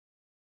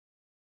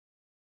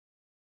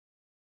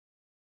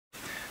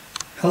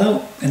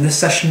Hello, in this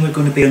session we're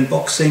going to be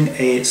unboxing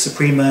a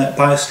Suprema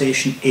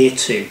BioStation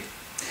A2.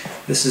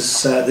 This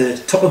is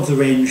the top of the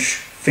range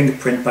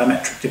fingerprint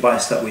biometric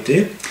device that we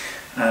do.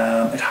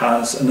 It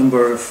has a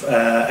number of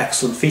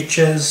excellent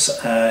features.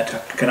 It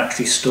can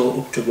actually store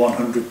up to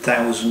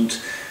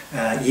 100,000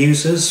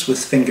 users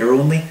with finger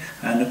only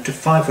and up to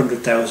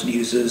 500,000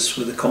 users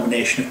with a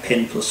combination of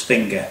pin plus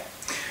finger.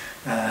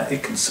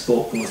 It can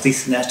support both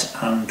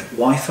Ethernet and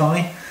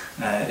Wi-Fi.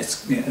 And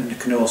it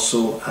can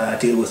also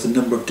deal with a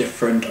number of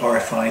different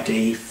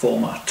RFID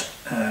format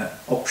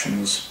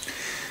options.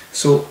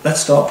 So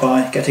let's start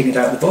by getting it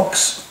out of the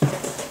box.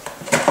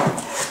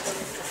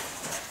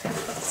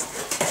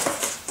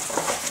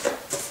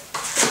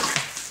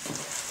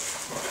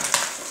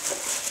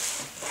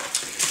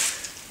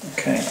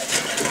 Okay.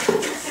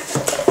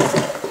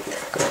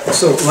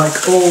 So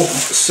like all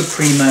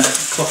Suprema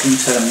clocking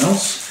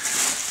terminals,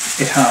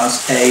 it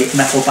has a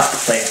metal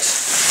backplate,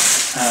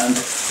 and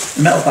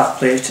the metal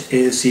backplate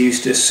is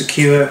used to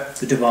secure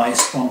the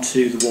device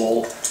onto the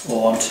wall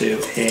or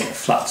onto a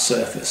flat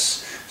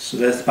surface. So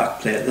there's the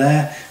backplate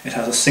there. It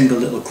has a single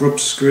little grub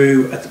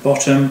screw at the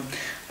bottom,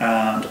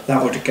 and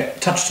that would get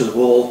attached to the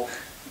wall.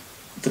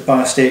 The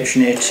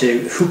BioStation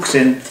A2 hooks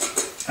in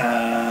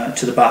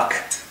to the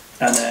back,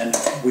 and then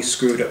we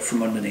screw it up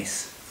from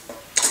underneath.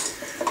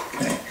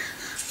 Okay.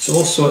 So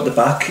also at the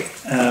back,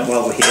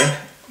 while we're here,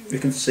 we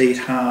can see it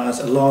has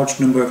a large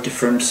number of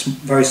different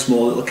very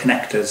small little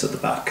connectors at the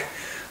back,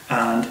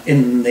 and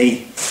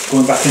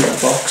going back into the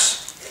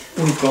box,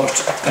 we've got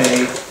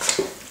a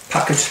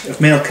packet of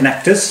male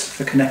connectors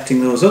for connecting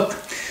those up.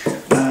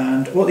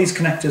 And what these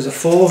connectors are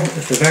for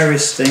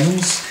various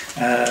things.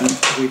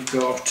 We've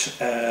got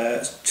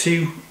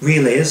two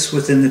relays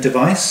within the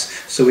device,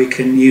 so we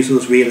can use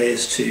those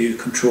relays to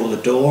control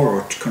the door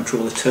or to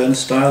control a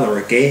turnstile or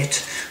a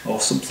gate or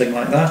something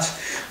like that.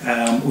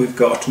 We've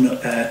got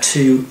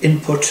two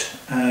input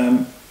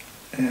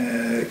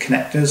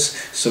connectors,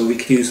 so we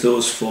can use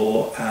those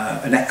for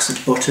an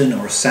exit button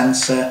or a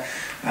sensor,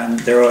 and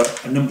there are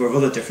a number of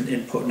other different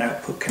input and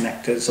output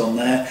connectors on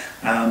there,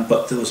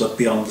 but those are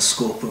beyond the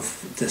scope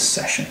of this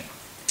session.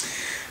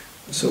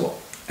 So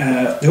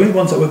the only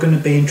ones that we're going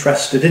to be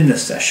interested in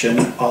this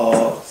session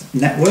are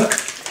network,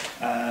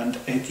 and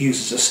it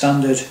uses a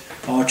standard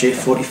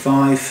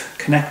RJ45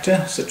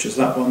 connector such as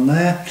that one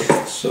there.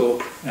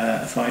 So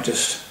if I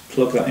just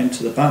plug that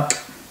into the back,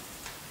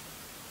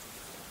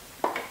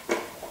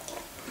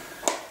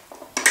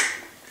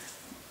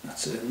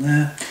 that's it in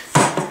there.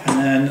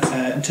 And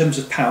then in terms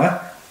of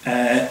power,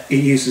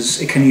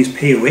 it can use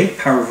PoE,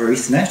 power over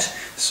Ethernet.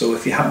 So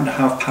if you happen to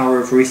have power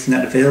over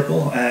Ethernet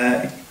available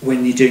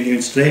when you're doing your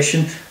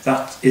installation,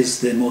 that is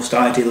the most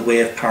ideal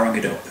way of powering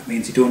it up. It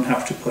means you don't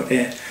have to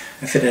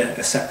fit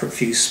a separate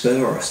fuse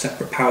spur or a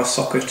separate power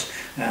socket.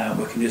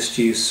 We can just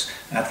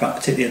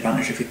take the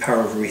advantage of your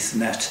power over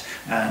Ethernet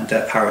and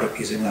power it up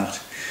using that.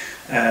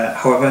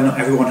 However, not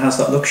everyone has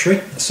that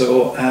luxury,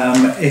 so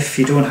if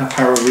you don't have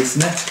power over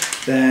Ethernet,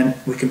 then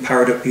we can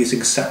power it up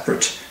using a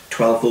separate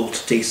 12 volt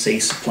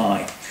DC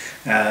supply.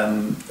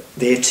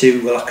 The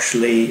A2 will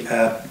actually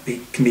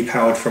can be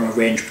powered from a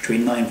range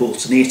between 9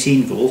 volts and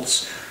 18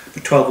 volts,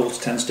 but 12 volts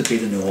tends to be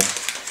the norm.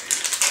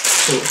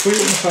 So if we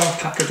look at our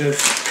packet of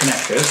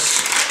connectors,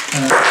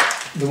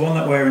 the one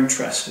that we're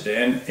interested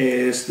in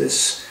is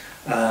this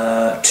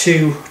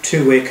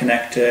two-way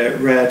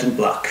connector, red and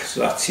black.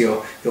 So that's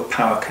your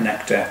power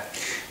connector.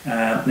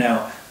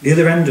 Now the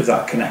other end of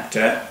that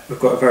connector, we've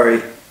got a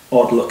very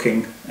odd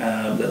looking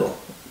little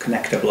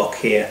connector block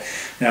here.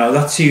 Now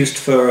that's used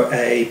for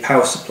a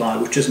power supply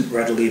which isn't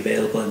readily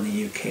available in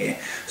the UK.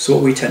 So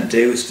what we tend to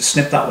do is to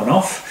snip that one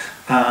off,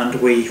 and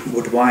we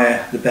would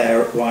wire the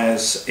bare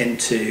wires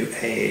into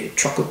a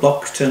chocolate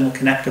block terminal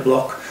connector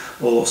block,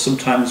 or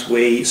sometimes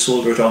we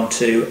solder it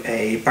onto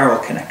a barrel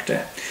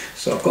connector.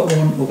 So I've got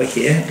one over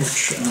here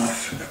which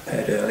I've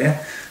prepared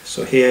earlier.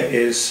 So here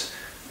is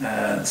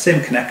the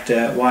same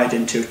connector wired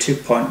into a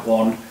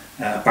 2.1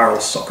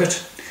 barrel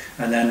socket,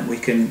 and then we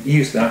can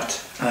use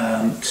that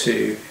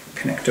to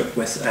connect up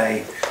with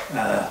a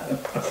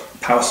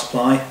power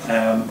supply,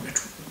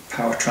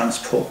 power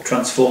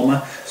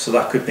transformer. So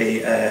that could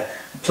be a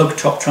plug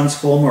top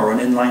transformer or an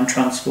inline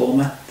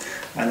transformer,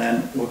 and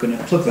then we're going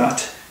to plug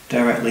that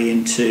directly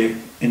into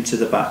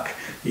the back.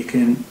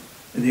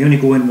 They only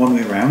go in one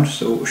way around,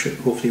 so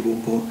hopefully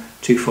won't go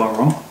too far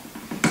wrong.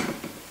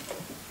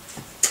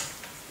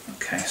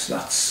 Okay, so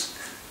that's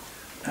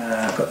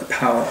got the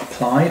power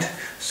applied.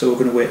 So we're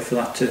going to wait for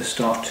that to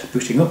start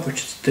booting up,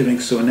 which it's doing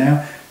so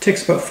now. It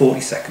takes about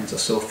 40 seconds or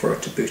so for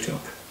it to boot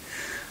up.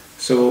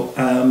 So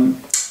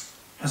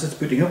as it's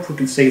booting up, we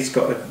can see it's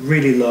got a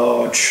really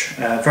large,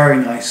 very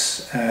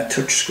nice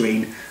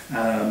touchscreen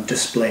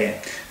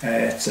display.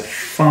 It's a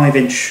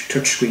 5-inch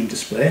touchscreen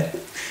display.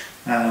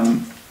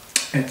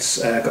 It's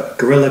got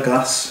Gorilla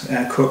Glass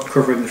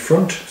covering the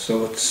front,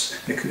 so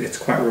it's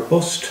quite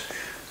robust.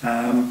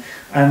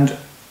 And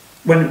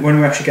when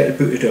we actually get it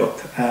booted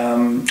up,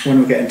 when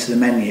we get into the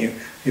menu,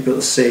 you'll be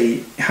able to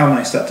see how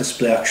nice that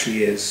display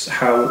actually is,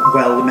 how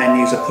well the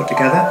menus are put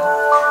together.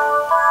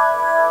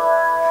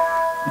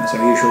 There's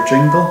our usual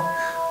jingle.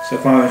 So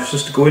if I was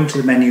just to go into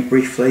the menu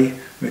briefly,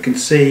 we can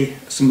see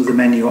some of the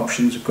menu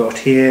options we've got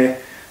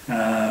here.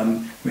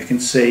 We can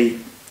see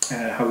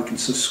how we can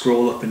sort of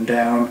scroll up and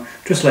down,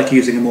 just like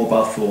using a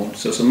mobile phone.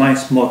 So it's a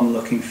nice modern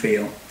looking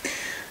feel.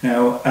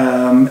 Now,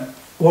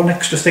 one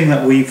extra thing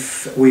that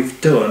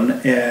we've done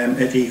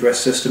at Egress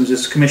Systems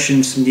is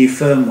commissioned some new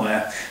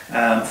firmware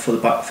for the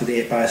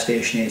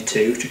BioStation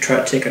A2 to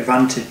try to take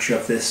advantage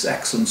of this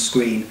excellent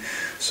screen.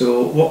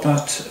 So what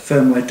that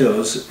firmware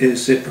does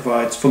is it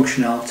provides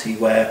functionality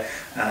where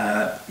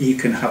you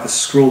can have a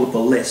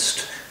scrollable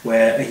list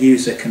where a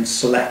user can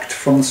select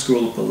from the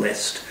scrollable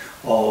list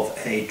of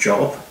a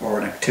job or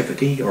an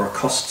activity or a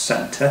cost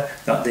centre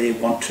that they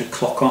want to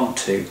clock on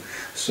to.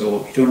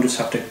 So you don't just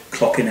have to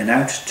clock in and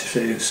out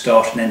to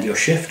start and end your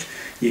shift.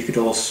 You could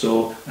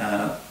also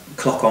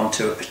clock on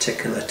to a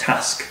particular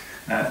task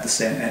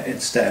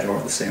instead or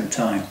at the same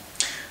time.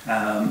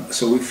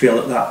 So we feel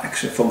that that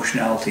extra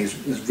functionality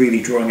is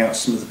really drawing out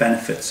some of the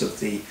benefits of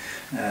the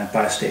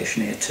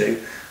BioStation A2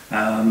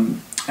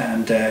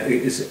 and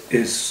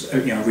is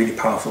a really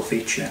powerful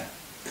feature.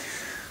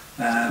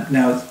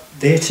 Now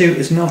the A2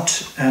 is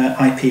not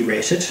IP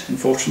rated,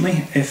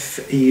 unfortunately.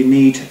 If you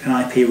need an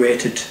IP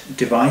rated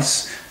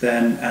device,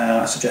 then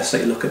I suggest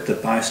that you look at the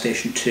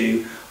BioStation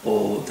 2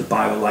 or the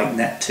BioLite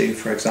Net 2,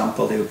 for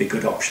example. They would be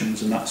good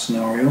options in that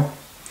scenario.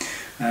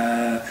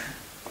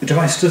 The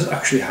device does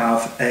actually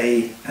have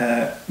a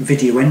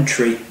video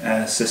entry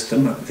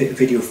system, a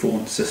video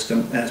phone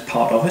system as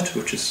part of it,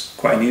 which is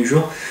quite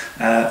unusual,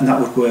 and that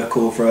would work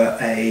over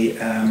a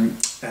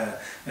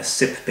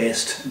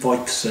SIP-based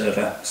VoIP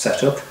server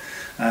setup.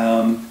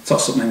 It's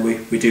not something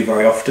we do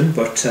very often,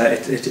 but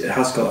it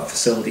has got that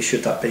facility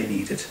should that be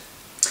needed.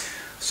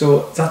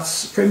 So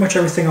that's pretty much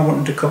everything I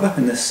wanted to cover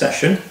in this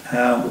session.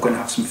 We're going to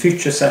have some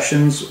future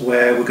sessions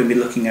where we're going to be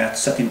looking at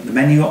setting up the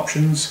menu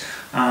options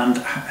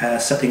and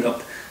setting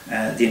up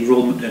the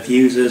enrolment of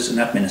users and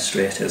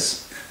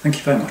administrators. Thank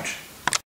you very much.